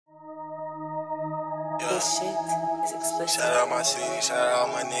This shit is explicit. Shout out my city, shout out all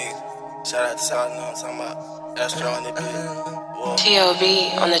my niggas. Shout out to South, know what I'm talking about. Astro on the beat.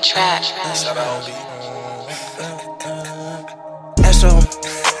 T.O.B. on the track. Shout out OB. Astro.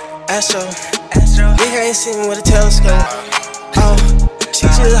 Nigga ain't seen me with a telescope. Oh, she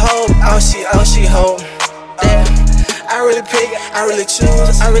just hope. Oh, she hope. Damn. I really pick, I really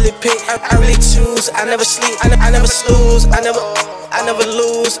choose, I really pick, I really choose. I never sleep, I never snooze, I never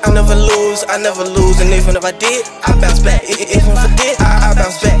lose, I never lose. And even if I did, I bounce back. Even if I did, I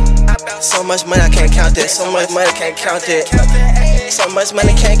bounce back. So much money I can't count that. So much money can't count it. So much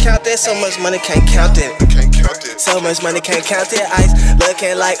money can't count that. So much money can't count it. So much money can't count it. Ice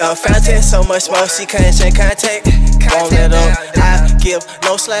looking like a fountain. So much more she can't shake contact. Won't let up. I give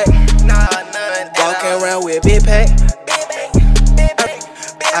no slack. Walking around with big pack.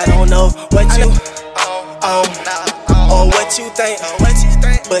 I don't know what you or what you think,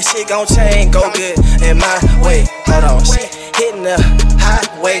 but shit gon' change, go good in my way. Hold on, shit hitting the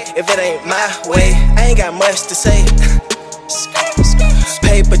highway. If it ain't my way, I ain't got much to say.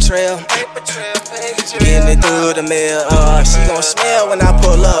 Paper trail, getting it through the mail. She gon' smell when I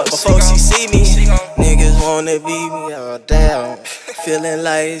pull up. Before she see me, niggas wanna be me all down. Feeling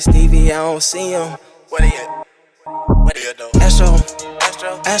like Stevie, I don't see him. What are you doing?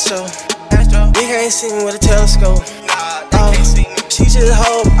 Astro. Nigga ain't seen me with a telescope. Nah, they can't see me. She just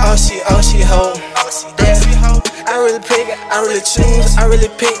hope. Oh, she hope. Damn. I really pick, I really choose, I really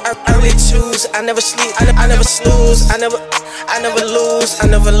pick, I really choose. I never sleep, I never snooze, I never lose.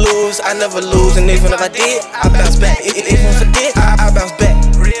 And even if I did, I bounce back. Even if I did, I bounce back.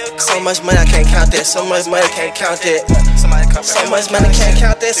 So much money I can't count that. So much money can't count that. So much money can't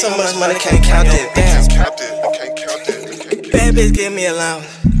count that. So much money can't count that. Damn. Bad bitch give me allowance.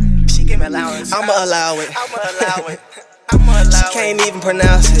 She give me allowance. I'ma allow it. She can't even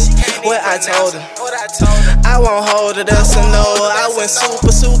pronounce it. What I told her. I won't hold it, that's a no. I went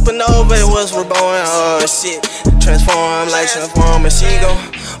supernova. It was reborn. Oh shit. Transform like transformer. She gon'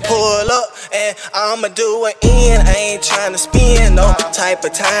 pull up and I'ma do it in. I ain't tryna spin no type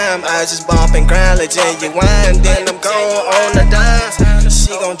of time. I just bump and grind like genuine. Then I'm gone on the dime.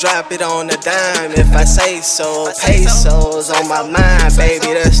 She gon' drop it on the dime if I say so. Pesos on my mind,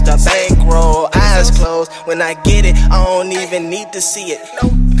 baby, that's the bankroll. Eyes closed, when I get it, I don't even need to see it.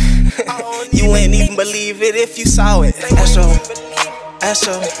 You ain't even believe it if you saw it.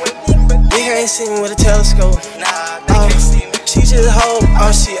 Astro, nigga ain't seen me with a telescope. She just hope,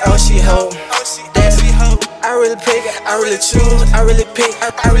 oh she hope. I really pick, I really choose, I really pick, I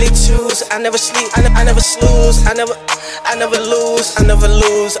really choose. I never sleep, I never snooze, I never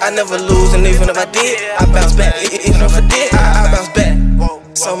lose. And even if I did, I bounce back. Even if I did, I bounce back.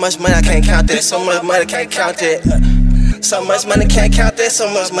 So much money I can't count that. So much money can't count that. So much money can't count that. So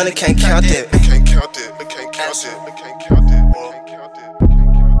much money can't count it. I can't count it. I can't count it. I can't count it.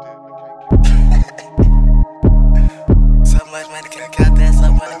 So much money can't count that.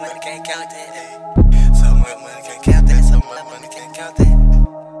 So much money can't count it.